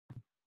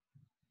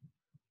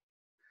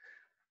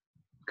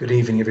Good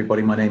evening,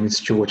 everybody. My name is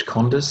George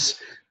Condous.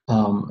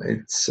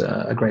 It's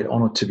a great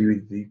honour to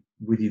be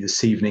with you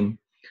this evening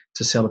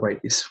to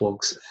celebrate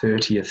ISUOG's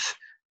 30th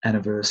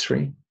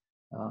anniversary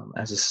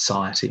as a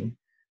society.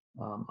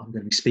 I'm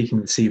going to be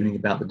speaking this evening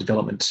about the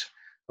development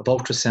of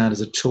ultrasound as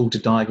a tool to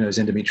diagnose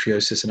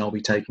endometriosis, and I'll be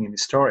taking an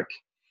historic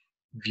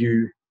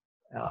view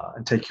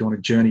and take you on a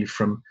journey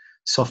from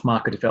soft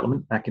marker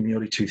development back in the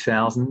early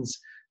 2000s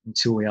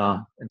until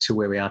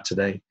where we are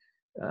today.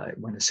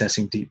 When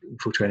assessing deep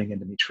infiltrating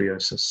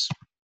endometriosis.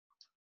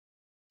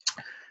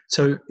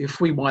 So if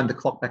we wind the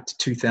clock back to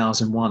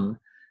 2001,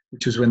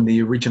 which was when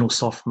the original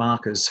soft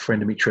markers for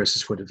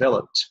endometriosis were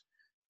developed,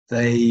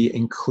 they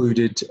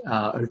included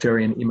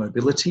ovarian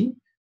immobility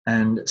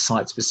and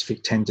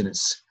site-specific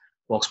tenderness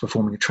whilst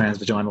performing a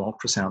transvaginal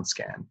ultrasound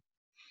scan.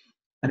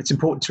 And it's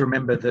important to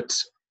remember that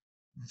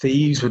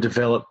these were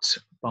developed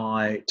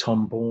by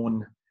Tom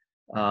Bourne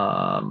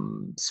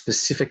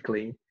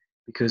specifically,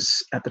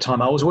 because at the time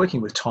I was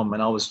working with Tom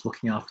and I was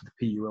looking after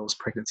the PUL's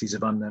pregnancies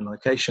of unknown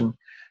location,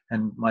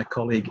 and my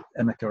colleague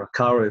Emeka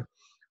Akaru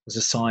was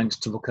assigned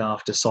to look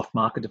after soft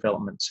marker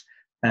development.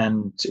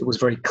 And it was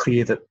very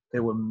clear that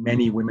there were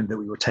many women that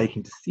we were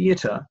taking to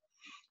theatre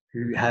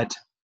who had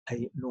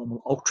a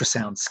normal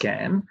ultrasound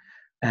scan.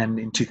 And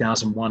in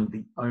 2001,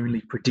 the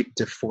only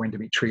predictor for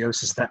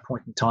endometriosis at that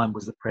point in time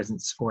was the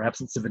presence or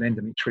absence of an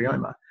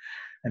endometrioma.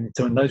 And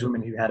so in those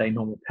women who had a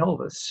normal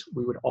pelvis,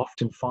 we would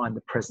often find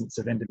the presence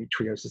of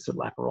endometriosis at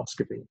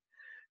laparoscopy.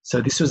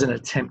 So this was an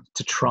attempt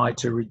to try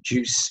to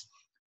reduce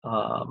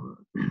the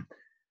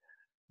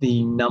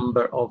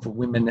number of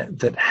women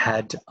that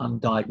had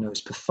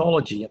undiagnosed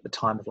pathology at the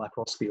time of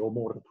laparoscopy, or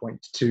more to the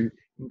point, to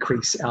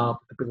increase our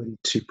ability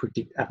to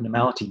predict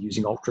abnormality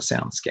using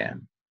ultrasound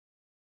scan.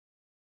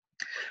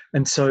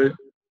 And so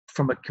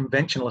from a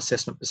conventional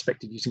assessment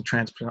perspective, using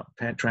transvaginal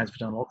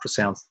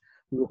ultrasounds,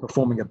 we were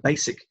performing a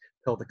basic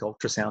pelvic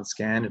ultrasound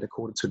scan in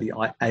accordance with the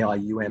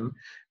AIUM.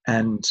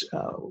 And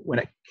when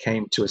it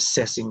came to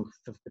assessing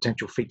the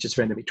potential features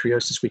for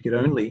endometriosis, we could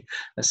only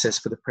assess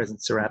for the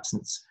presence or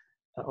absence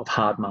of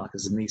hard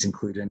markers, and these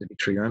include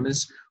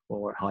endometriomas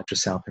or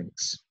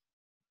hydrosalpinx.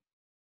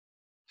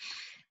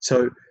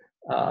 So,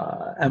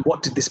 and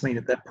what did this mean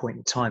at that point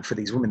in time for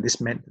these women? This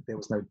meant that there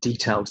was no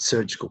detailed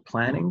surgical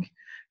planning.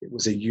 It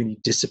was a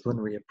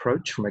unidisciplinary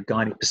approach from a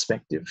gynae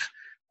perspective.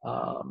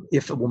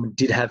 If a woman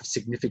did have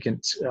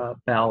significant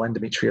bowel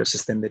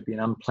endometriosis, then there'd be an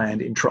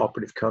unplanned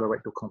intraoperative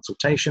colorectal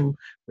consultation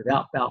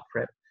without bowel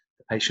prep.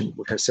 The patient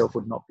herself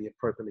would not be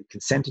appropriately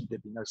consented.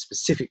 There'd be no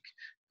specific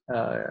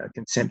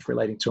consent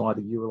relating to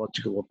either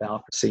urological or bowel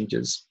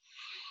procedures.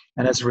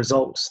 And as a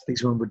result,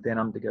 these women would then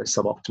undergo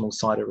suboptimal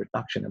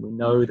cytoreduction. And we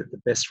know that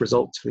the best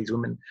results for these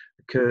women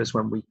occurs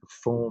when we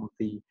perform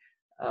the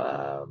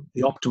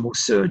optimal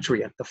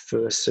surgery at the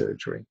first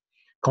surgery.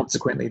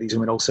 Consequently, these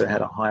women also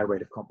had a higher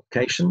rate of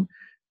complication,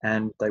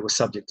 and they were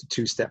subject to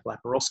two-step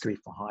laparoscopy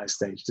for higher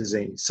stage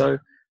disease. So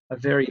a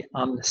very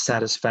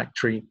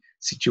unsatisfactory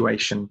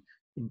situation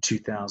in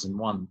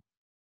 2001.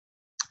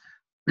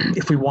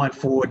 If we wind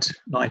forward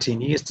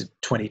 19 years to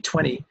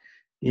 2020,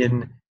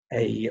 in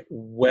a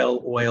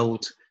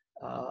well-oiled,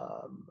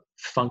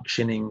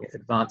 functioning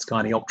advanced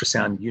gynae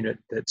ultrasound unit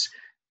that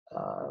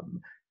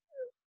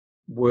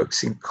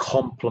works in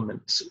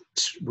complement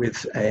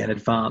with an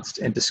advanced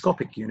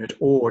endoscopic unit,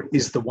 or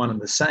is the one and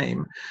the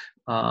same,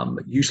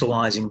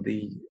 utilizing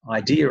the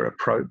IDEA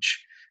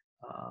approach,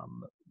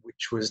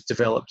 which was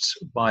developed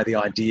by the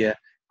IDEA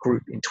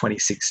group in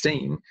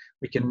 2016,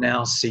 we can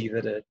now see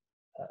that an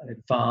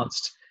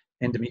advanced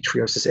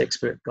endometriosis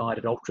expert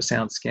guided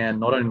ultrasound scan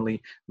not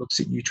only looks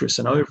at uterus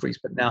and ovaries,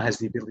 but now has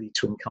the ability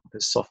to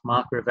encompass soft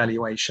marker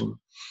evaluation,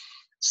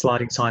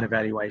 sliding sign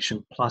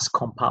evaluation, plus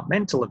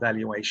compartmental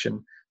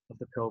evaluation of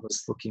the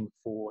pelvis, looking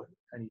for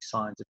any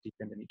signs of deep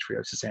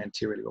endometriosis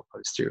anteriorly or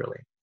posteriorly.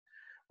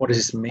 What does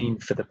this mean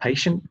for the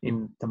patient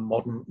in the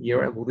modern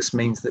era? Well, this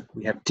means that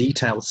we have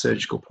detailed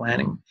surgical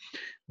planning.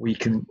 We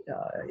can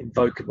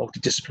invoke a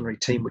multidisciplinary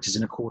team, which is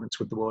in accordance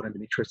with the World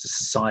Endometriosis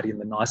Society and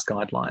the NICE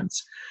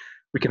guidelines.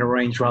 We can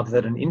arrange, rather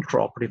than an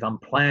intraoperative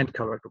unplanned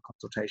colorectal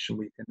consultation,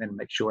 we can then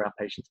make sure our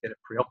patients get a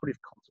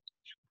preoperative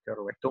consultation with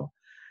colorectal.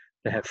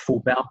 They have full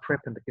bowel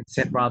prep, and the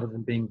consent, rather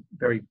than being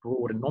very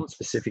broad and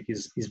non-specific,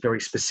 is very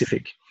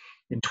specific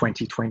in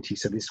 2020.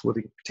 So this will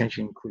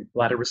potentially include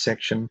bladder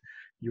resection,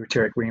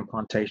 ureteric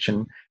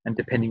reimplantation, and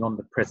depending on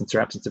the presence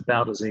or absence of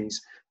bowel disease,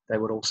 they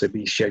would also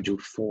be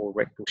scheduled for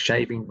rectal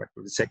shaving,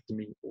 rectal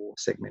vasectomy, or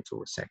segmental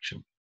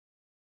resection.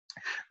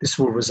 This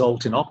will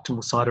result in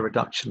optimal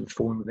cytoreduction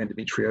for women with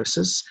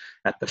endometriosis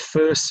at the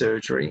first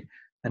surgery.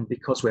 And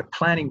because we're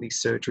planning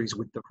these surgeries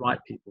with the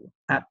right people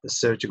at the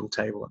surgical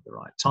table at the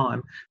right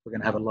time, we're going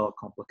to have a lower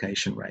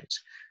complication rate.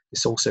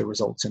 This also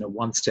results in a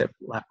one-step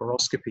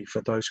laparoscopy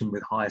for those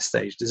with higher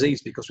stage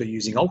disease, because we're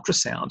using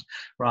ultrasound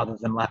rather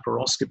than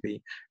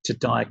laparoscopy to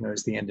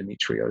diagnose the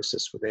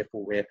endometriosis.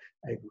 Therefore, we're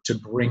able to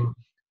bring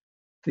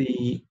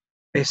the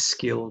best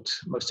skilled,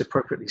 most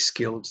appropriately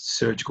skilled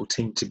surgical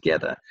team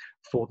together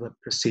for the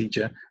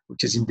procedure,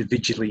 which is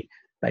individually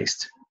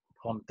based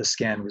upon the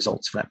scan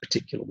results for that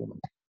particular woman.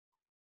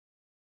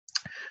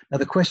 Now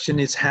the question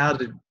is, how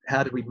did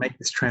we make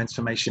this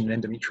transformation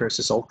in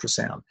endometriosis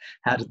ultrasound?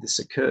 How did this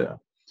occur?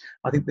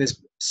 I think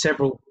there's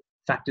several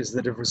factors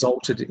that have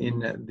resulted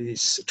in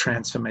this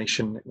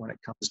transformation when it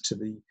comes to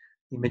the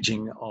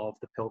imaging of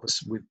the pelvis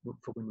for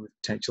women with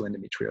potential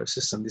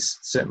endometriosis, and this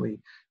certainly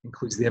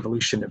includes the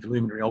evolution of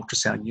luminary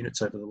ultrasound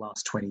units over the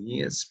last 20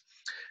 years,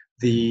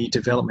 the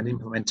development and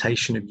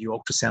implementation of new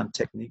ultrasound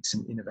techniques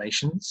and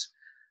innovations,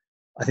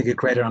 I think a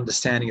greater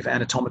understanding of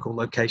anatomical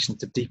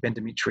locations of deep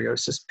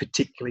endometriosis,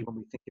 particularly when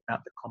we think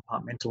about the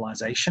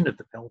compartmentalization of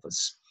the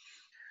pelvis,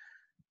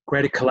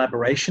 greater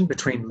collaboration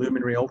between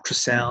luminary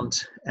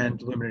ultrasound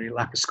and luminary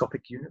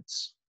laparoscopic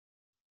units,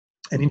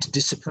 an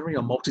interdisciplinary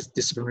or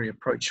multidisciplinary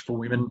approach for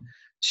women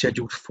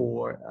scheduled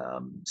for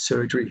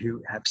surgery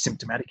who have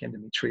symptomatic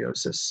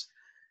endometriosis.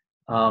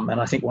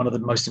 And I think one of the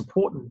most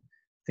important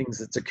things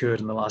that's occurred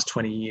in the last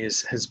 20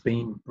 years has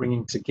been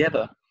bringing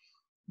together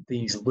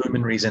these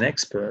luminaries and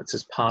experts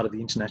as part of the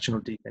International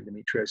Deep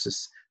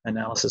Endometriosis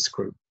Analysis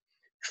Group,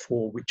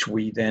 for which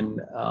we then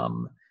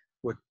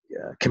were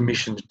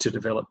commissioned to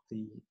develop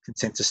the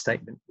consensus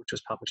statement, which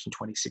was published in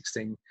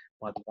 2016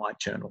 by the White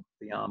Journal,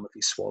 the arm of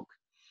ISUOG.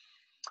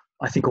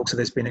 I think also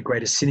there's been a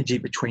greater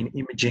synergy between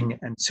imaging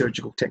and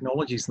surgical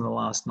technologies in the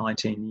last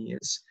 19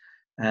 years.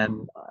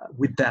 And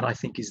with that, I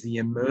think, is the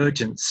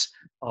emergence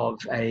of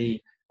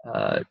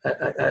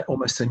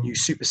almost a new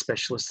super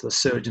specialist, the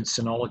surgeon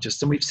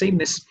sonologist. And we've seen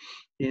this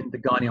in the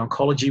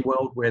gynecology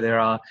world, where there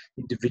are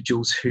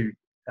individuals who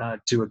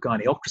do a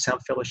gynae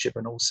ultrasound fellowship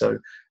and also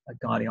a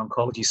gynae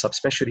oncology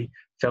subspecialty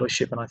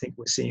fellowship. And I think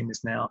we're seeing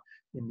this now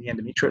in the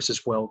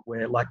endometriosis world,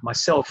 where, like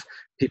myself,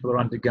 people are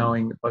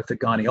undergoing both a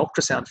gynae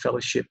ultrasound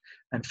fellowship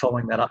and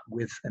following that up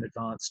with an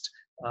advanced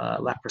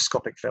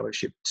laparoscopic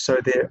fellowship. So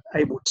they're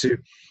able to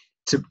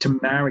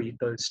marry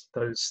those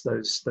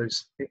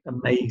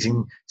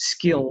amazing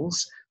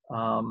skills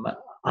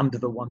under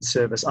the one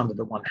service, under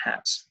the one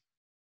hat.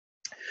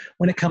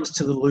 When it comes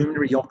to the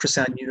luminary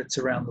ultrasound units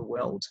around the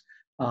world,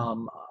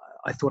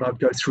 I thought I'd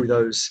go through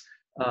those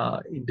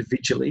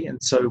individually.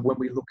 And so when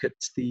we look at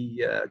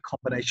the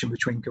combination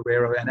between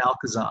Guerrero and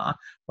Alcazar,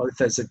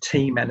 both as a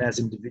team and as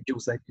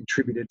individuals, they've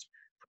contributed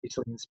for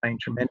Italy and Spain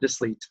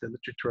tremendously to the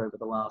literature over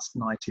the last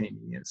 19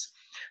 years.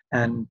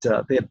 And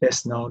they're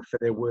best known for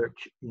their work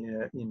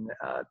in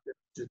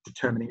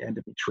determining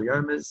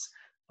endometriomas,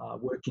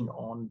 working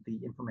on the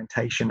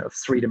implementation of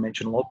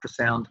three-dimensional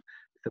ultrasound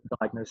for the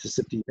diagnosis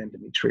of deep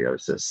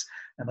endometriosis.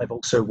 And they've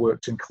also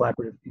worked in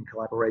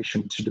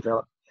collaboration to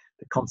develop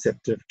the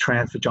concept of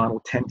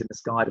transvaginal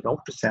tenderness guided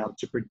ultrasound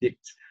to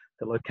predict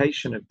the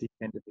location of deep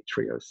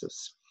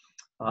endometriosis.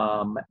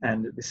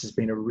 And this has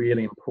been a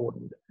really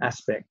important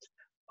aspect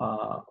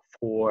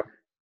for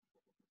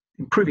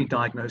improving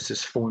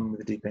diagnosis for women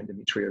with deep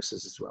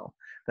endometriosis as well.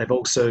 They've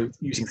also,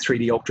 using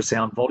 3D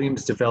ultrasound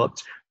volumes,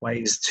 developed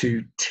ways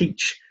to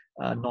teach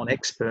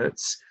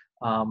non-experts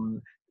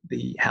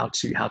how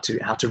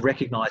to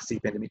recognize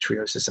deep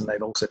endometriosis, and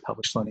they've also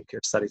published learning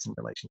curve studies in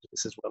relation to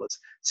this, as well as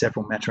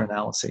several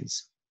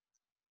meta-analyses.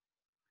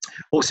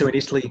 Also in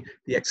Italy,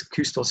 the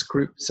Exakustos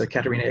group, so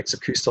Caterina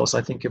Exakustos,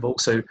 I think, have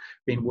also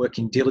been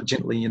working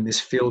diligently in this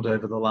field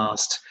over the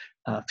last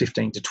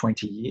 15 to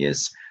 20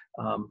 years,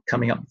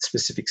 coming up with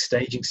specific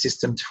staging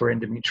systems for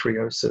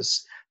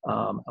endometriosis,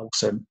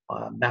 also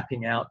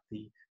mapping out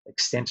the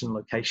extent and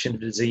location of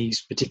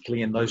disease,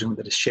 particularly in those women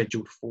that are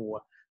scheduled for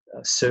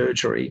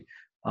surgery.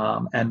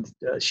 And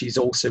she's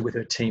also, with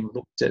her team,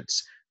 looked at,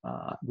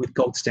 with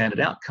gold standard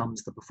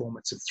outcomes, the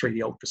performance of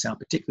 3D ultrasound,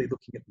 particularly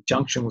looking at the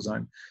junctional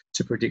zone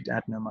to predict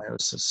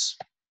adenomyosis.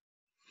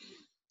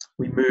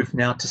 We move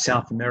now to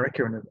South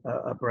America, and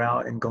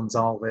Abrao and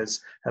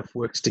Gonzalez have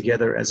worked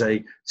together as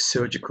a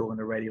surgical and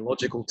a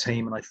radiological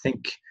team, and I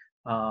think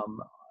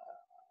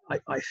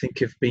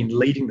have been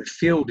leading the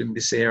field in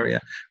this area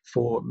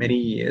for many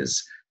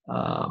years.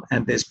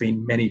 And there's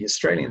been many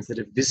Australians that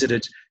have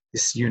visited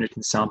this unit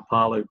in Sao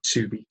Paulo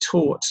to be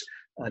taught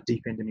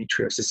deep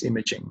endometriosis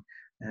imaging.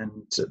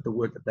 And the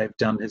work that they've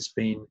done has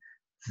been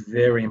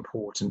very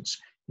important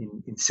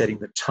in setting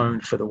the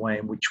tone for the way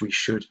in which we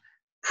should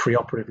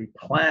preoperatively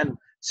plan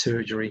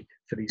surgery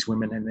for these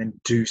women and then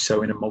do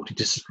so in a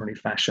multidisciplinary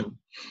fashion.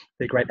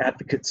 They're great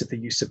advocates of the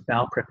use of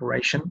bowel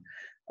preparation.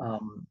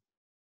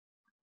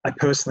 I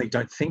personally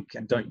don't think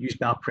and don't use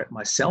bowel prep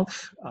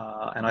myself,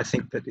 and I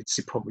think that it's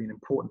probably an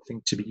important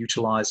thing to be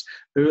utilised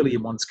early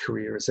in one's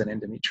career as an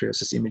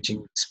endometriosis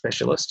imaging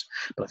specialist.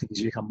 But I think as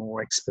you become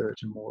more expert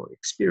and more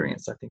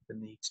experienced, I think the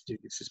need to do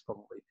this is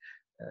probably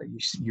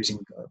using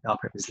bowel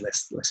prep is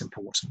less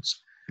important.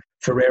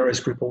 Ferreira's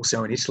group,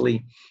 also in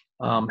Italy,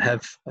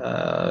 have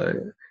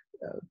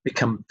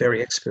become very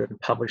expert and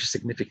published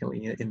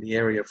significantly in the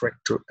area of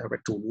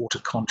rectal water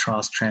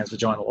contrast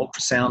transvaginal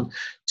ultrasound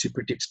to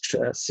predict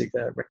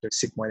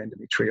rectosigmoid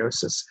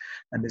endometriosis.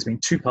 And there's been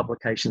 2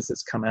 publications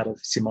that's come out of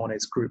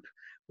Simone's group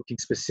looking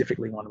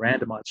specifically on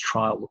randomized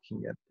trial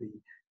looking at the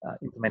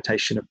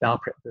implementation of bowel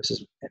prep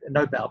versus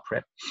no bowel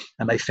prep,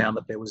 and they found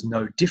that there was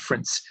no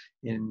difference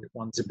in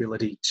one's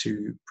ability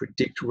to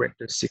predict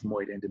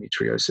rectosigmoid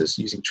endometriosis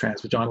using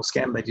transvaginal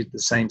scan. They did the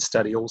same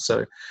study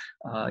also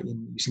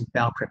in using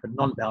bowel prep and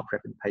non-bowel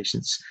prep in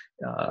patients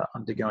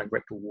undergoing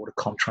rectal water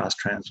contrast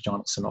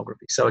transvaginal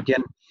sonography. So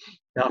again,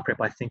 bowel prep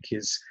I think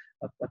is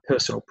a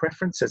personal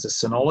preference as a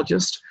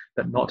sonologist,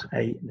 but not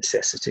a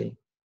necessity.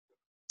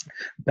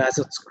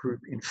 Bazot's group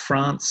in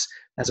France,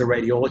 as a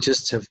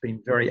radiologist, have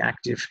been very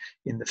active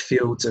in the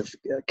fields of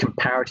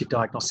comparative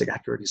diagnostic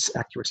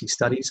accuracy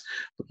studies,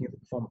 looking at the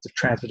performance of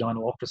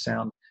transvaginal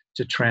ultrasound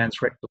to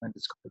transrectal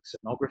endoscopic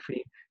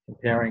sonography,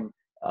 comparing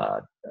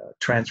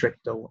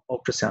transrectal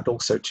ultrasound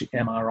also to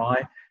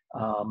MRI,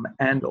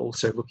 and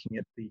also looking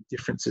at the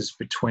differences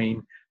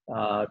between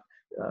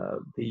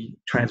the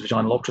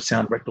transvaginal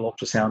ultrasound, rectal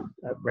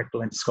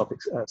endoscopic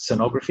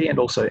sonography, and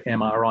also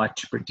MRI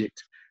to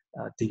predict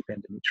deep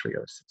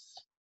endometriosis.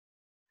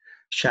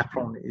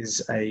 Chaperon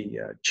is a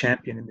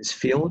champion in this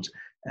field,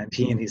 and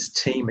he and his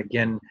team,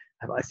 again,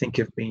 I think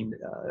have been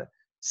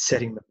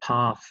setting the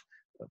path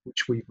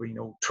which we've been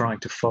all trying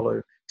to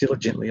follow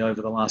diligently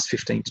over the last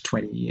 15 to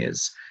 20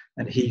 years.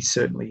 And he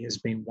certainly has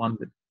been one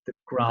that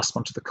grasped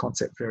onto the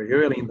concept very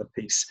early in the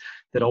piece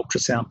that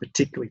ultrasound,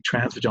 particularly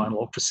transvaginal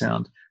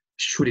ultrasound,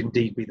 should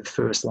indeed be the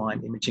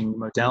first-line imaging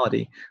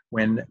modality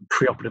when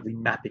preoperatively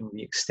mapping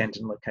the extent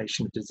and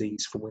location of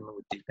disease for women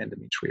with deep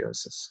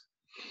endometriosis.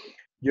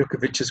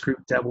 Jurkovic's group,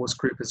 Davor's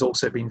group, has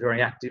also been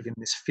very active in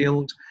this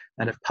field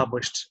and have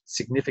published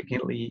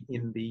significantly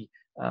in the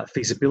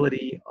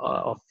feasibility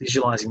of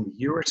visualizing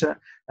the ureter,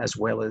 as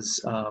well as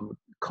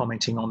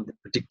commenting on the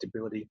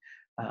predictability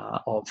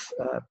of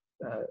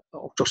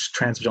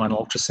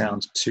transvaginal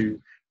ultrasound to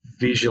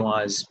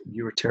visualize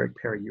ureteric,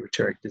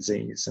 periureteric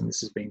disease. And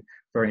this has been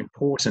very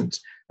important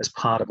as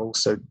part of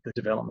also the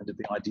development of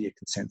the IDEA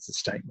consensus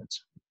statement.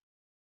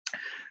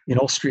 In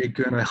Austria,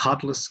 Gernot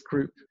Hudler's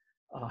group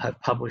have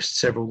published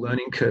several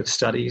learning curve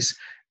studies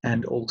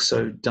and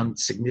also done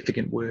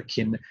significant work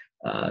in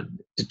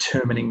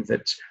determining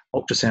that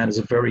ultrasound is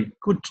a very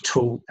good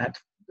tool at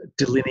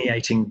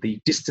delineating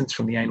the distance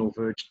from the anal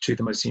verge to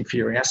the most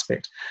inferior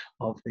aspect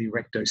of the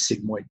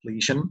rectosigmoid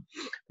lesion.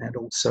 And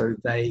also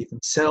they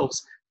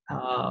themselves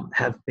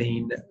have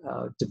been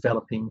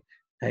developing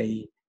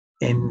a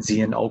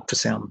Enzian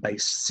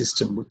ultrasound-based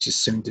system, which is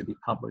soon to be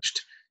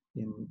published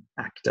in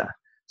ACTA.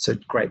 So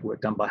great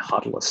work done by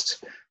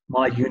Hudlist.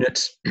 My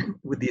unit,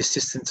 with the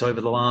assistance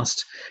over the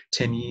last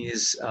 10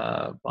 years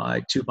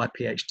by two of my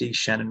PhDs,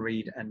 Shannon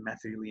Reed and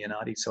Matthew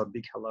Leonardi, so a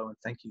big hello and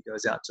thank you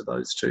goes out to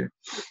those two.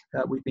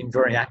 We've been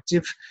very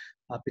active,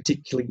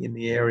 particularly in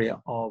the area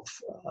of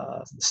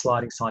the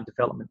sliding sign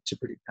development to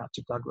predict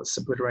Pouch-Douglas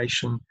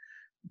obliteration,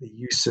 the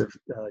use of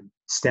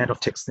standoff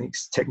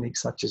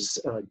techniques such as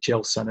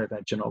gel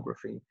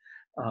sonovaginography,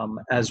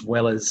 as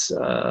well as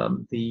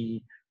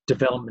the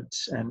development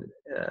and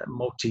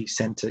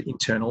multi-center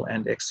internal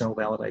and external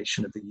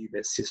validation of the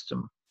UBES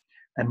system.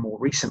 And more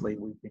recently,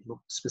 we've been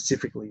looking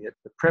specifically at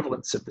the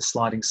prevalence of the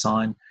sliding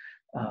sign,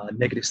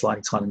 negative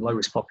sliding sign in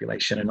low-risk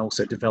population, and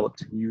also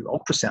developed a new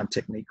ultrasound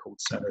technique called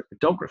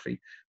sonophotography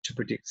to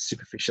predict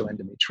superficial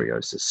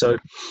endometriosis. So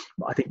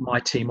I think my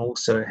team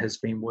also has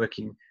been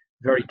working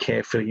very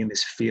carefully in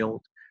this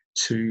field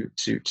to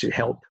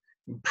help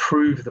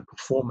improve the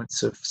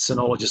performance of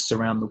sonologists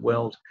around the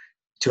world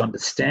to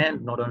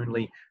understand not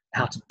only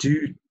how to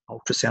do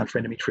ultrasound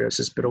for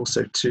endometriosis, but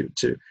also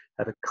to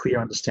have a clear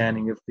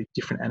understanding of the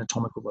different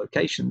anatomical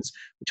locations,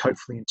 which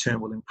hopefully in turn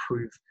will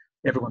improve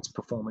everyone's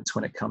performance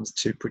when it comes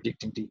to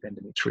predicting deep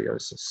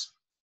endometriosis.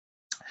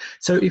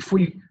 So if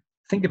we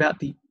think about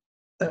the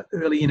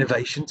early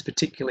innovations,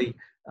 particularly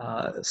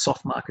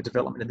soft marker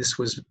development, and this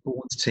was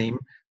Bourne's team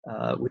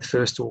with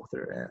first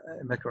author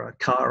Emeka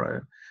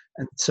Caro.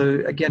 And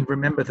so again,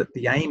 remember that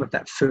the aim of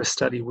that first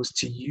study was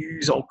to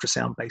use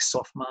ultrasound-based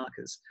soft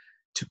markers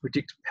to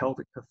predict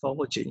pelvic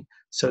pathology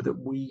so that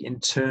we in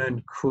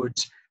turn could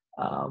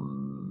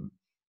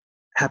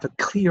have a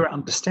clear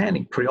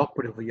understanding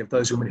preoperatively of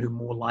those women who are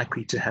more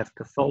likely to have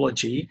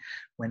pathology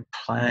when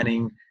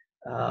planning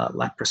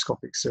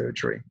laparoscopic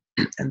surgery.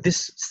 And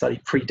this study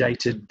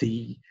predated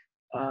the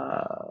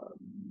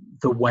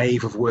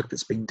wave of work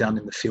that's been done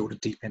in the field of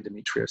deep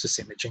endometriosis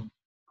imaging.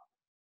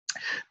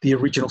 The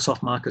original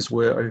soft markers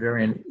were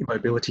ovarian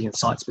immobility and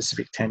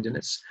site-specific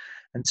tenderness.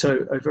 And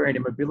so ovarian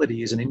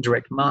immobility is an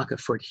indirect marker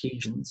for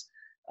adhesions,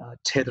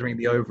 tethering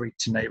the ovary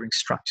to neighboring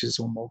structures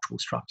or multiple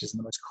structures, and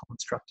the most common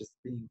structures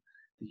being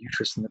the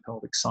uterus and the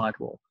pelvic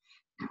sidewall.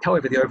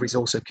 However, the ovaries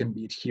also can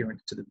be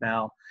adherent to the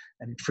bowel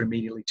and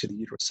inframedially to the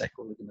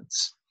uterosacral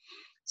ligaments.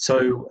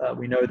 So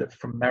we know that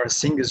from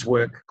Marasinga's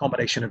work, a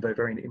combination of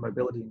ovarian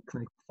immobility and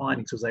clinical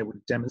findings was able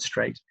to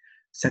demonstrate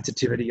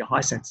sensitivity, a high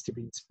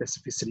sensitivity and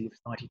specificity of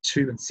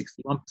 92 and 61%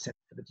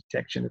 for the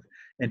detection of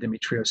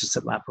endometriosis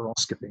at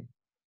laparoscopy.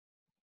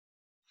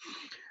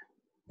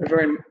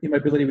 Ovarian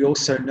immobility we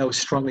also know is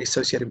strongly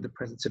associated with the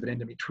presence of an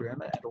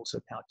endometrioma and also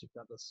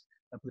Pouch-Douglas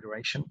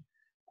obliteration.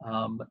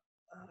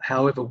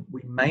 However,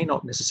 we may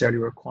not necessarily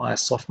require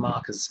soft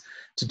markers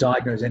to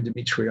diagnose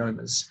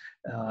endometriomas,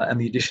 and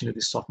the addition of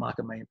this soft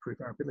marker may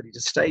improve our ability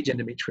to stage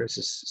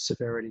endometriosis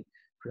severity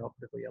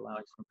preoperatively,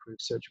 allowing for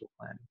improved surgical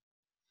planning.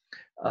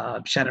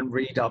 Shannon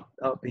Reid, I've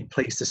been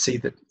pleased to see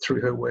that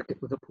through her work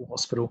at Liverpool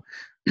Hospital,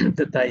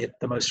 that they at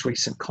the most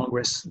recent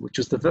Congress, which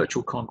was the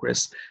virtual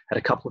Congress, had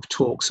a couple of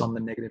talks on the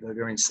negative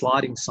ovarian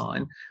sliding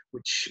sign,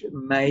 which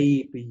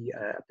may be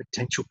a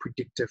potential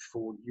predictor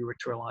for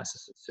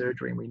ureterolysis of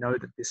surgery. And we know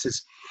that this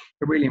is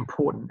a really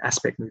important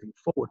aspect moving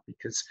forward,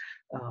 because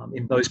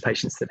in those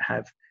patients that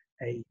have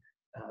a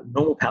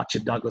normal pouch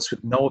of Douglas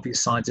with no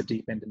obvious signs of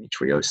deep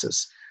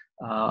endometriosis,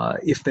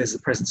 if there's the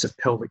presence of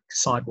pelvic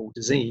sidewall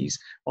disease,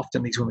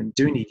 often these women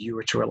do need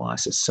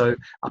ureterolysis. So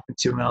up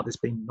until now, there's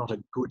been not a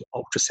good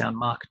ultrasound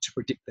marker to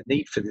predict the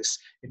need for this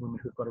in women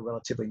who've got a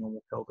relatively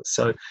normal pelvis.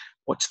 So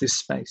watch this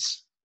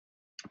space.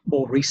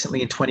 More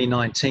recently, in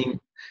 2019,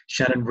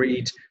 Shannon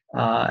Reid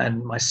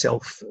and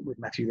myself with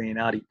Matthew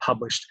Leonardi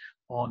published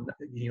on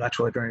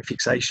unilateral ovarian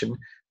fixation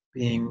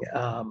being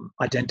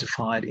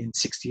identified in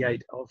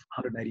 68 of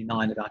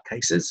 189 of our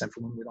cases, and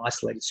for women with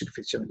isolated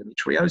superficial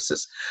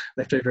endometriosis,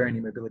 left ovarian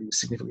immobility was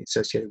significantly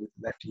associated with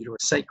left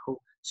uterosacral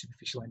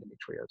superficial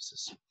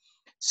endometriosis.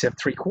 So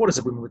 3/4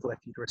 of women with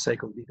left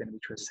uterosacral deep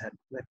endometriosis had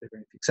left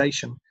ovarian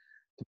fixation,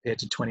 compared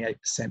to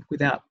 28%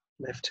 without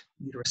left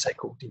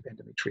uterosacral deep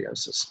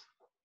endometriosis.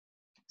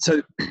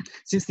 So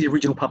since the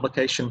original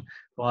publication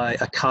by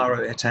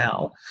Acaro et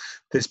al.,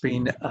 there's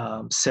been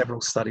several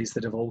studies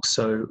that have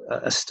also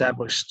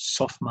established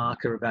soft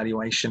marker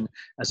evaluation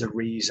as a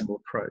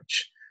reasonable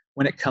approach.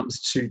 When it comes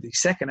to the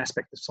second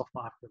aspect of soft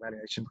marker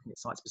evaluation, looking at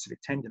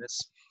site-specific tenderness,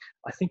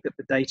 I think that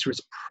the data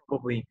is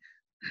probably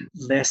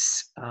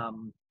less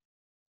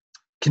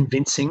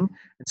convincing,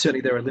 and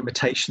certainly there are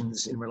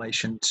limitations in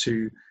relation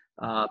to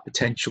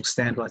potential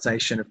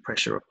standardization of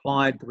pressure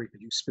applied, the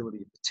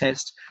reproducibility of the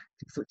test,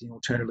 conflicting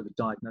alternative of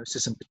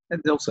diagnosis, and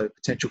also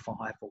potential for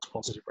high false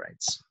positive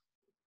rates.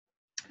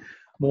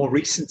 More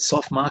recent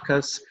soft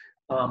markers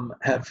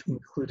have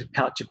included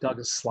pouch of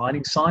Douglas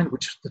sliding sign,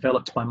 which was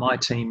developed by my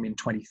team in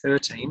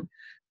 2013.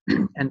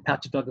 And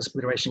pouch of Douglas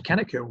obliteration can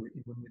occur with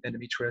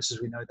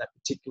endometriosis. We know that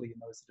particularly in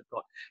those that have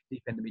got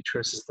deep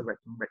endometriosis, the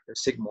rectum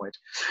rectosigmoid.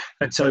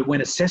 And so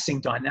when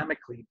assessing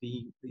dynamically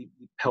the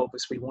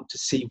pelvis, we want to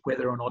see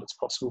whether or not it's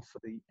possible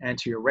for the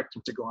anterior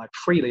rectum to glide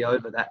freely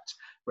over that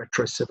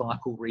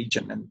retrocervical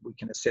region. And we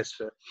can assess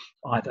for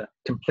either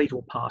complete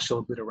or partial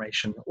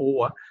obliteration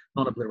or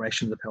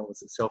non-obliteration of the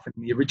pelvis itself. In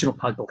the original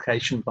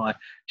publication by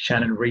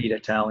Shannon Reid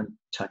et al., in,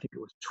 I think it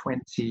was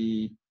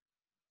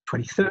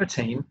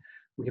 2013,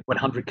 we had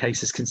 100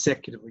 cases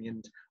consecutively,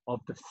 and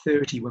of the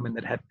 30 women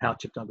that had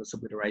pouch of Douglas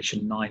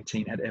obliteration,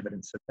 19 had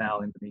evidence of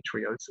bowel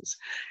endometriosis.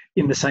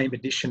 In the same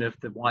edition of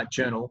the White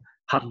Journal,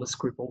 Huddless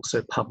Group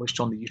also published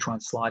on the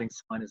uterine sliding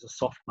sign as a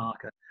soft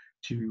marker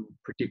to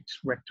predict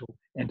rectal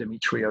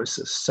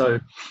endometriosis. So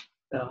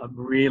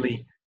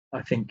really,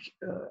 I think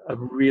a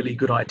really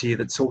good idea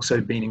that's also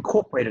been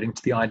incorporated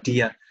into the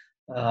IDEA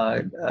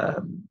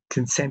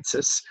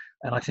consensus,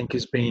 and I think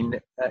has been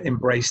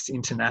embraced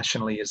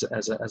internationally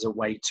as a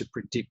way to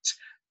predict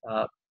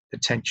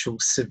potential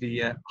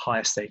severe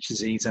higher stage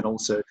disease, and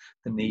also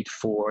the need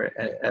for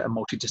a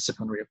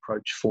multidisciplinary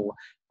approach for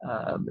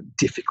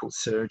difficult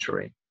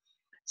surgery.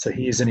 So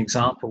here's an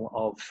example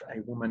of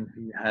a woman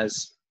who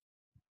has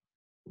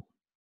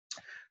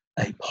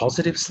a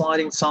positive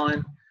sliding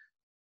sign,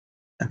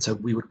 and so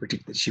we would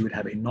predict that she would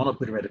have a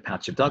non-obliterated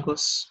pouch of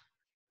Douglas.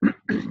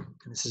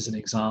 This is an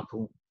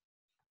example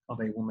of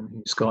a woman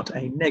who's got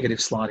a negative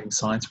sliding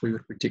sign, so we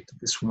would predict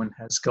that this woman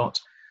has got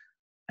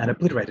an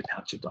obliterated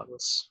pouch of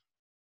Douglas.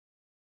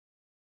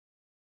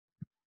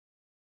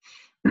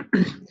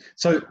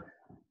 So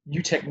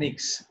new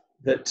techniques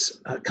that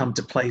come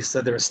to play.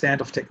 So there are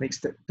standoff techniques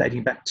that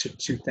dating back to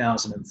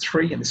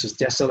 2003, and this was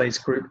Desolle's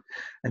group,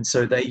 and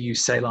so they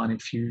use saline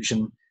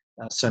infusion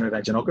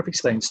sonovaginography.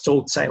 So they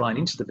installed saline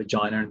into the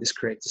vagina, and this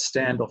creates a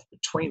standoff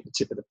between the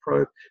tip of the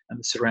probe and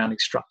the surrounding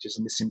structures,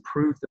 and this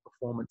improved the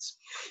performance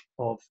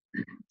of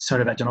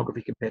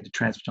sonovaginography compared to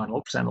transvaginal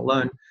ultrasound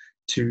alone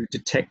to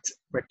detect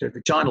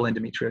rectovaginal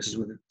endometriosis,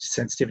 with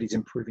sensitivities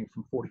improving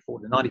from 44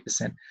 to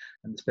 90%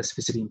 and the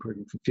specificity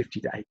improving from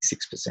 50 to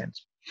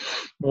 86%.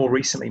 More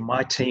recently,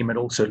 my team and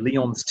also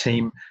Leon's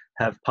team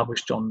have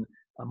published on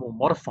a more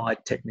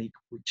modified technique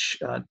which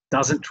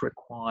doesn't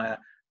require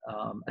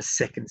a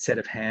second set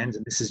of hands,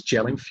 and this is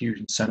gel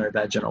infusion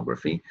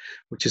sonovaginography,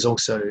 which is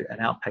also an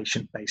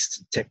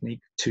outpatient-based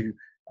technique to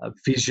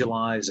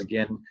visualize,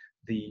 again,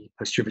 the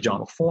posterior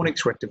vaginal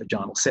fornix,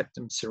 rectovaginal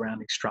septum,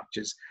 surrounding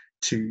structures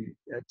to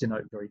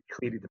denote very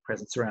clearly the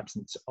presence or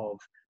absence of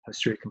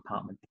posterior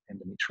compartment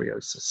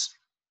endometriosis.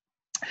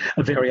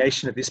 A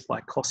variation of this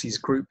by Cossi's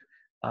group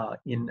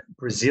in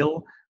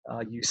Brazil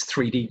used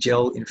 3D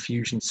gel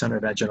infusion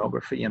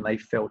sonovaginography, and they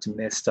felt in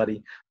their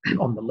study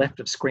on the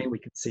left of screen we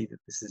can see that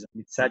this is a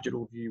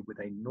mid-sagittal view with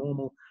a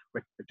normal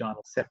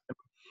rectovaginal septum,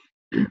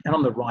 and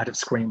on the right of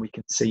screen we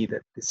can see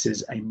that this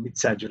is a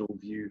mid-sagittal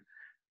view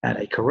and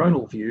a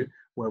coronal view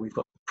where we've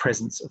got the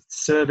presence of the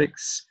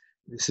cervix.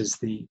 This is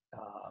the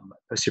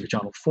posterior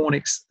vaginal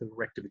fornix, the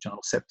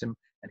rectovaginal septum,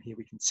 and here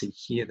we can see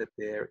here that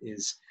there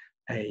is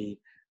a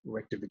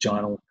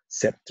rectovaginal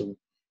septal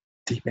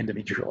deep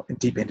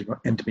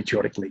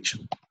endometriotic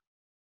lesion.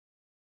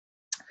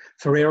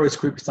 Ferrero's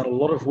group has done a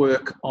lot of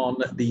work on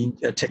the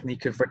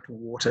technique of rectal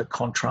water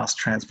contrast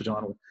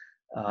transvaginal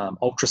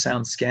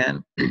ultrasound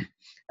scan,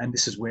 and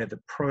this is where the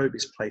probe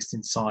is placed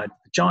inside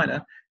the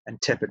vagina and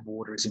tepid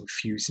water is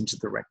infused into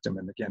the rectum.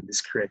 And again,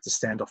 this creates a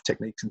standoff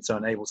technique and so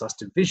enables us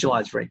to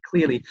visualize very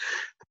clearly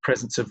the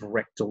presence of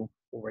rectal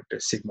or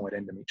rectosigmoid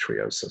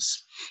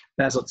endometriosis.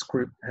 Bazot's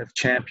group have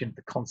championed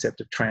the concept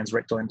of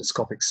transrectal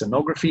endoscopic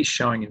sonography,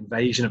 showing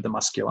invasion of the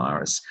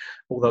muscularis,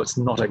 although it's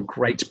not a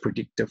great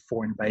predictor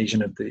for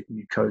invasion of the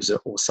mucosa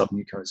or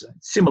submucosa.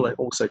 Similar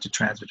also to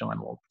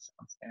transvaginal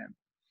ultrasound scan.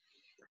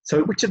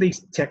 So which of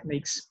these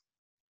techniques,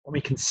 when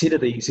we consider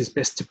these, is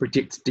best to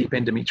predict deep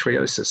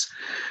endometriosis?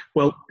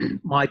 Well,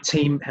 my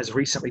team has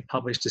recently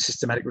published a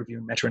systematic review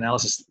and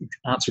meta-analysis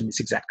answering this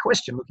exact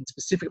question, looking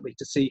specifically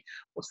to see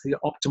what's the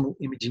optimal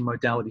imaging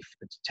modality for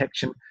the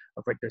detection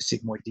of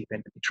rectosigmoid deep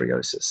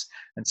endometriosis.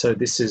 And so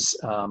this is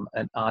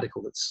an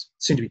article that's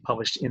soon to be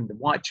published in the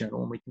White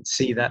Journal, and we can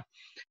see that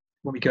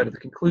when we go to the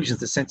conclusions,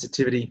 the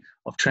sensitivity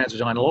of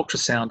transvaginal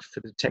ultrasound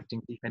for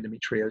detecting deep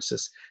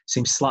endometriosis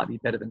seems slightly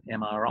better than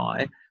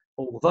MRI,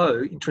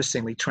 although,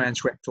 interestingly,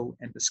 transrectal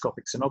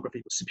endoscopic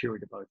sonography was superior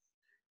to both.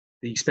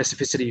 The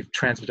specificity of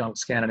transvaginal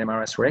scan and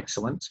MRS were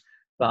excellent,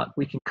 but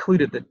we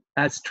concluded that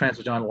as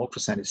transvaginal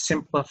ultrasound is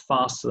simpler,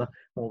 faster,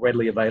 more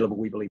readily available,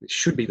 we believe it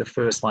should be the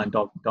first-line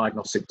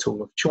diagnostic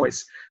tool of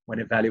choice when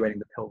evaluating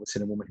the pelvis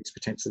in a woman who's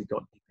potentially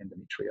got deep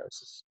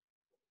endometriosis.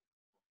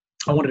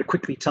 I wanted to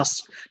quickly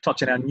touch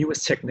on our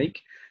newest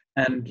technique,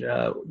 and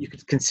you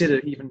could consider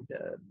even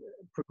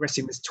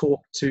progressing this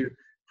talk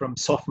from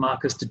soft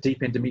markers to deep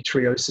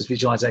endometriosis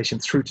visualization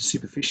through to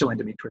superficial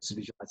endometriosis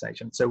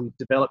visualization. So we've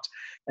developed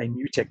a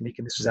new technique,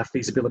 and this was our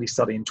feasibility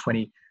study in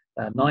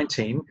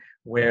 2019,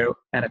 where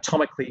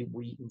anatomically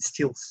we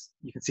instill,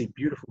 you can see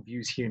beautiful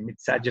views here in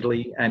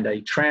mid-sagittally and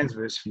a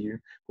transverse view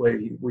where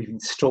we've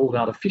installed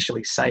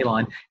artificially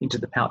saline into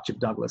the pouch of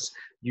Douglas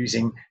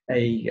using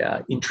a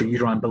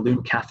intrauterine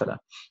balloon catheter.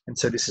 And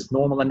so this is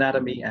normal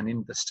anatomy, and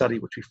in the study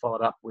which we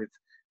followed up with,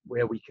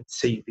 where we can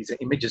see, these are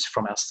images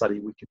from our study,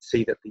 we can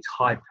see that these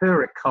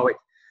hyperechoic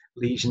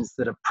lesions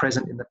that are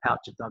present in the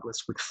pouch of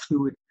Douglas with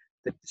fluid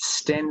that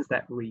distends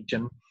that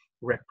region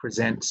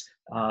represent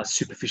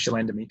superficial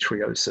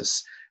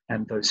endometriosis.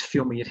 And those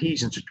filmy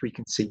adhesions, which we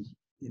can see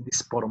in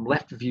this bottom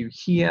left view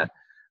here,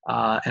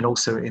 and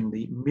also in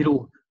the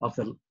middle of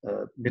the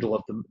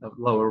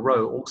lower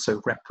row, also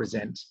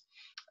represent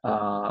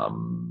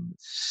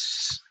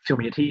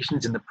filmy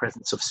adhesions in the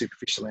presence of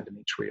superficial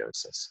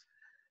endometriosis.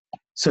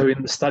 So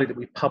in the study that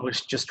we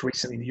published just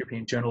recently in the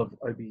European Journal of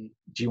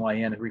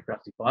OB/GYN and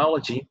Reproductive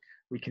Biology,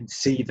 we can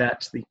see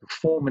that the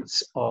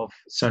performance of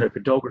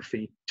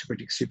sonopodography to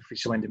predict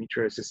superficial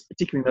endometriosis,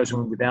 particularly in those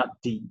women without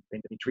deep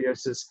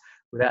endometriosis,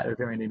 without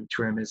ovarian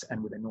endometriomas,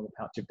 and with a normal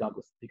pouch of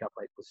Douglas, the pick-up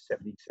rate was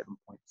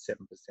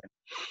 77.7%,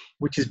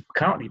 which is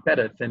currently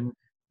better than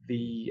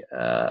the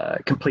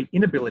complete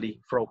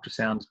inability for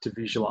ultrasound to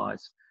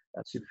visualize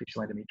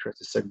superficial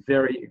endometriosis. So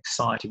very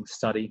exciting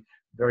study,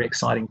 very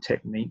exciting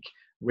technique.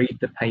 Read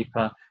the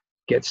paper,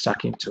 get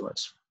stuck into it.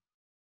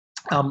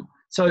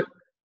 So,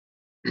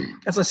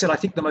 as I said, I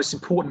think the most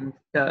important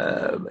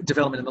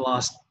development in the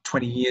last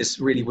 20 years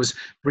really was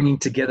bringing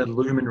together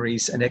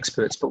luminaries and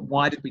experts. But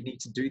why did we need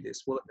to do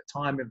this? Well, at the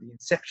time of the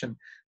inception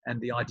and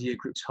the idea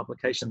group's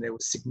publication, there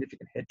was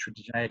significant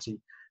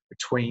heterogeneity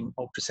between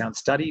ultrasound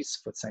studies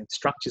for the same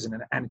structures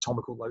and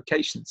anatomical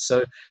locations.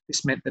 So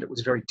this meant that it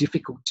was very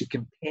difficult to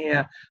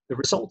compare the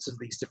results of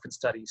these different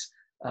studies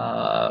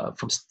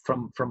from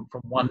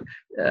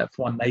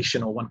one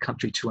nation or one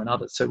country to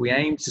another. So we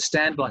aimed to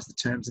standardize the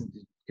terms and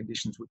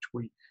conditions which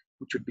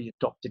would be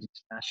adopted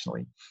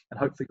internationally, and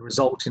hopefully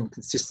result in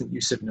consistent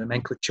use of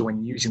nomenclature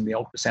when using the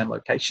ultrasound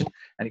location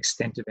and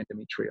extent of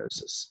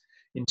endometriosis,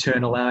 in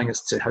turn allowing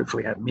us to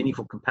hopefully have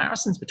meaningful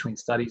comparisons between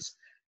studies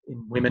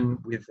in women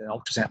with an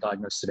ultrasound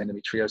diagnosis of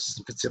endometriosis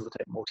and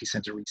facilitate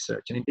multi-center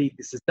research. And indeed,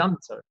 this has done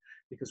so,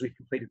 because we've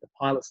completed the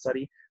pilot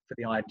study for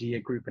the IDEA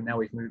group, and now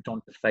we've moved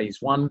on to phase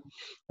 1,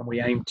 and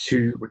we aim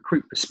to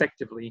recruit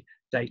prospectively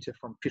data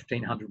from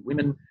 1,500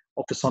 women,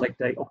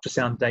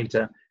 ultrasound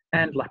data,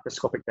 and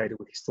laparoscopic data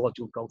with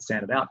histological gold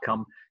standard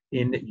outcome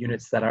in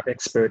units that are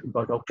expert in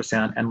both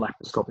ultrasound and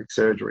laparoscopic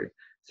surgery.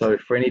 So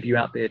for any of you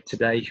out there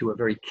today who are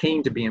very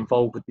keen to be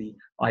involved with the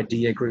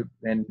IDEA group,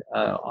 then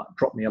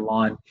drop me a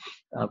line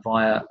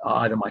via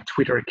either my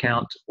Twitter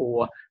account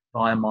or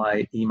via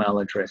my email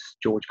address,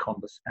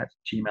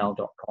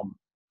 georgecondos@gmail.com.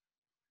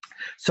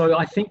 So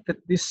I think that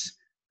this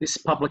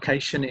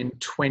publication in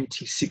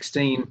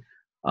 2016,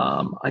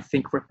 I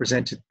think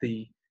represented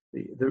the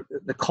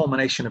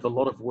culmination of a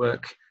lot of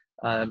work,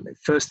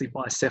 firstly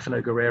by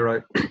Stefano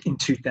Guerrero in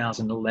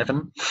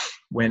 2011,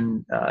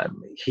 when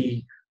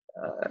he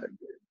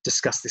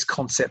discussed this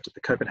concept at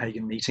the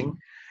Copenhagen meeting.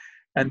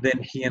 And then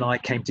he and I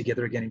came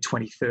together again in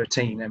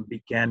 2013 and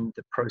began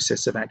the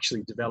process of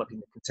actually developing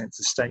the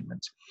consensus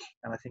statement.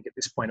 And I think at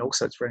this point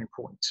also it's very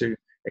important to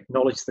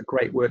acknowledge the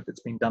great work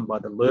that's been done by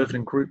the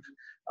Leuven Group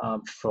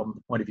from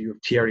the point of view of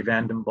Thierry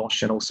van den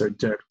Bosch and also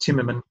Dirk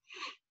Timmerman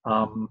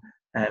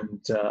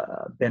and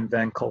Ben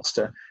van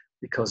Kolster,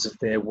 because of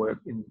their work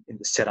in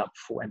the setup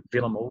for, and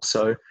Willem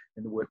also,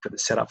 in the work for the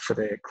setup for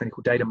their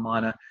clinical data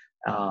miner,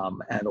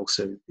 and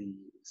also the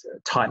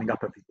tightening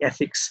up of the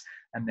ethics,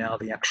 and now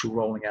the actual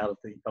rolling out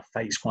of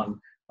phase 1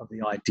 of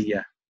the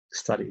IDEA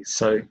studies.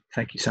 So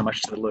thank you so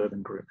much to the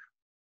Leuven Group.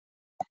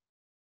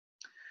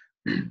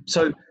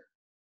 So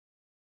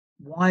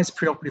why is the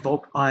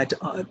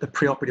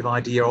preoperative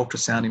IDEA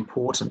ultrasound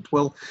important?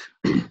 Well,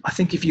 I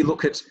think if you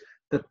look at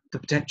the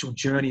potential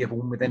journey of a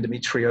woman with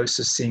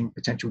endometriosis, seeing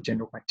potential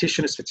general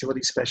practitioners,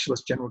 fertility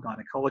specialists, general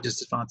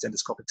gynecologists, advanced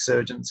endoscopic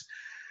surgeons,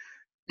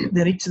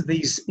 then each of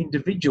these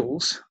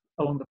individuals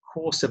along the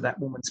course of that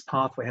woman's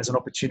pathway has an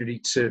opportunity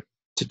to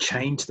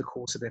change the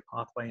course of their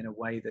pathway in a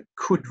way that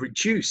could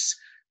reduce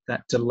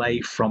that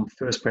delay from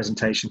first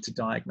presentation to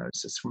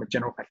diagnosis. From a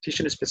general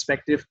practitioner's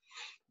perspective,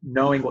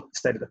 knowing what the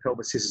state of the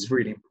pelvis is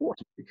really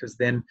important, because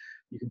then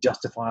you can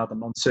justify either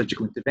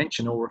non-surgical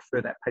intervention or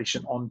refer that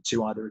patient on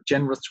to either a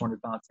generalist or an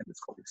advanced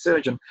endoscopic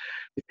surgeon,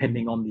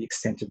 depending on the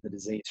extent of the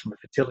disease. From a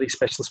fertility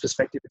specialist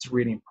perspective, it's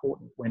really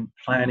important when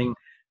planning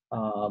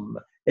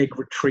egg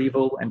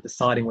retrieval and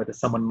deciding whether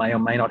someone may or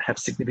may not have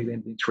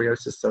significant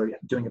endometriosis. So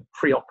doing a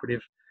preoperative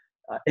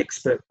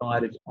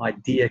expert-guided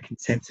IDEA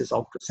consensus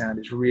ultrasound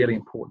is really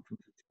important from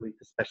a fertility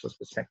specialist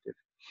perspective.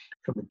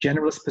 From the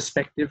generalist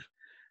perspective,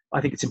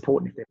 I think it's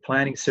important if they're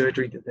planning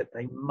surgery that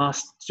they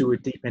must do a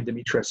deep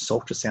endometriosis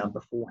ultrasound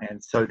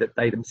beforehand, so that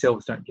they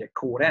themselves don't get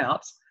caught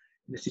out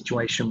in a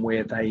situation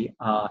where they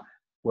are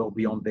well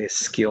beyond their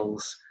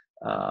skills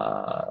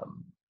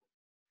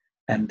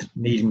and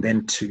needing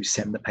then to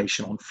send the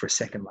patient on for a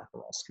second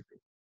laparoscopy.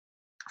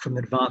 From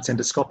the advanced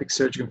endoscopic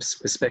surgery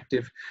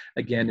perspective,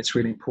 again, it's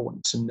really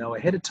important to know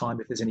ahead of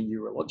time if there's any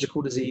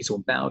urological disease or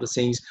bowel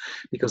disease,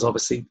 because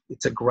obviously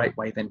it's a great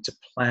way then to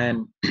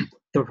plan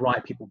the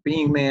right people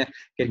being there,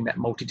 getting that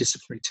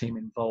multidisciplinary team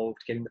involved,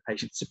 getting the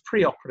patients to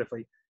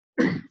preoperatively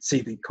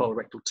see the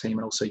colorectal team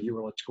and also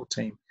urological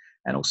team,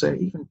 and also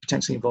even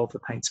potentially involve the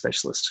pain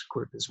specialist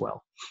group as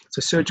well.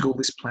 So surgical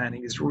list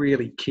planning is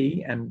really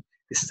key, and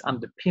this is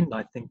underpinned,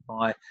 I think,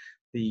 by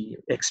the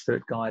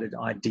expert-guided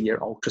IDEA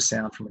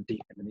ultrasound from a deep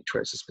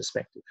endometriosis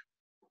perspective.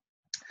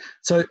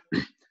 So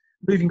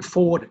moving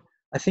forward,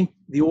 I think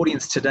the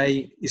audience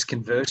today is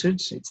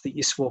converted. It's the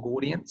ISUOG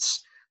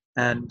audience,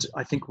 and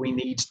I think we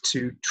need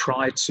to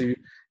try to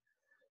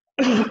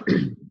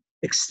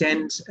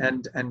extend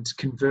and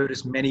convert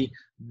as many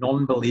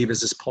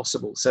non-believers as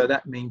possible. So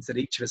that means that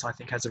each of us, I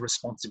think, has a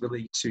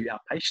responsibility to our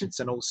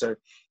patients and also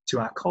to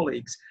our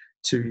colleagues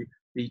to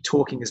be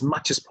talking as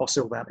much as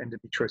possible about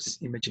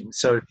endometriosis imaging.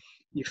 So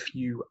if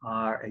you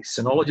are a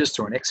sonologist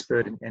or an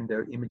expert in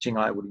endo imaging,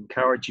 I would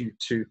encourage you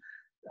to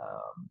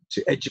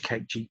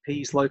educate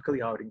GPs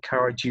locally. I would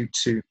encourage you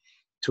to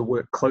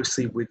work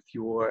closely with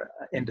your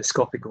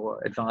endoscopic or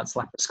advanced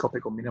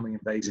laparoscopic or minimally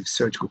invasive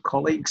surgical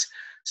colleagues,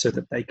 so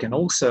that they can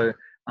also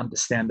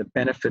understand the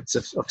benefits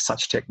of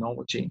such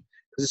technology.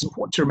 Because it's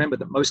important to remember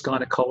that most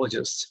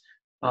gynecologists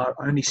are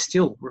only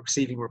still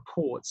receiving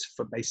reports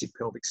for basic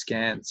pelvic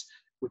scans,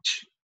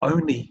 which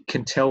only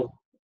can tell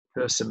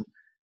the person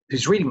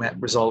who's reading that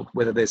result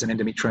whether there's an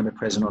endometrioma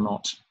present or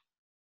not.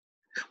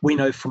 We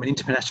know from an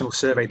international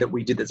survey that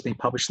we did that's been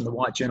published in the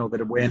White Journal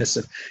that awareness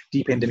of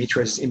deep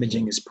endometriosis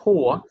imaging is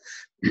poor.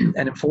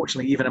 And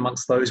unfortunately, even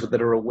amongst those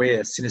that are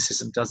aware,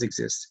 cynicism does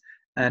exist.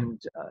 And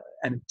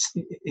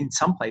in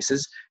some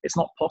places, it's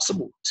not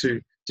possible to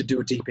do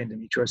a deep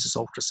endometriosis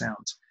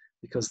ultrasound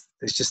because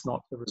there's just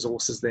not the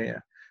resources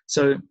there.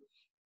 So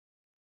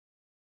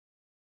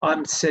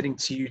I'm talking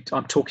to you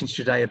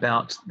today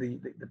about the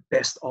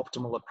best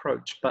optimal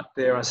approach, but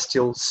there are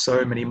still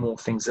so many more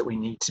things that we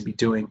need to be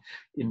doing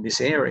in this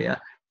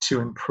area to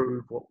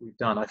improve what we've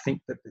done. I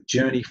think that the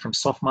journey from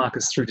soft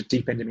markers through to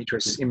deep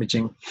endometriosis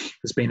imaging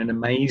has been an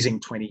amazing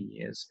 20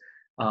 years.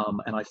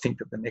 And I think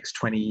that the next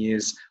 20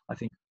 years, I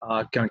think,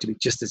 are going to be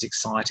just as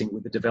exciting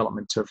with the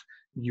development of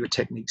newer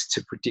techniques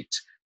to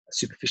predict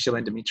superficial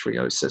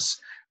endometriosis,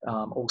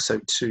 also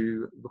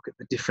to look at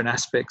the different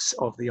aspects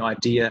of the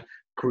IDEA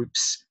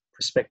group's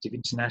prospective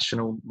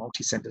international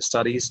multi-center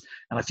studies.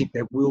 And I think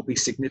there will be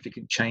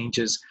significant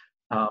changes,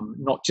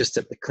 not just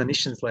at the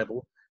clinician's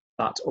level,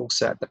 but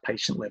also at the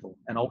patient level.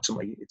 And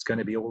ultimately, it's going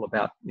to be all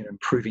about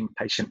improving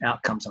patient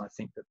outcomes. And I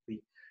think that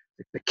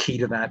the key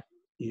to that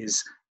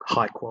is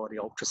high quality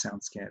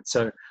ultrasound scans.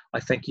 So I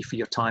thank you for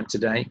your time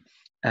today.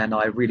 And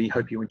I really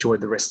hope you enjoyed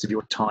the rest of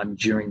your time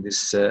during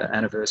this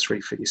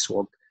anniversary for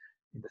ISUOG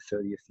in the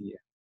 30th year.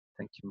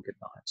 Thank you and good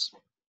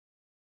night.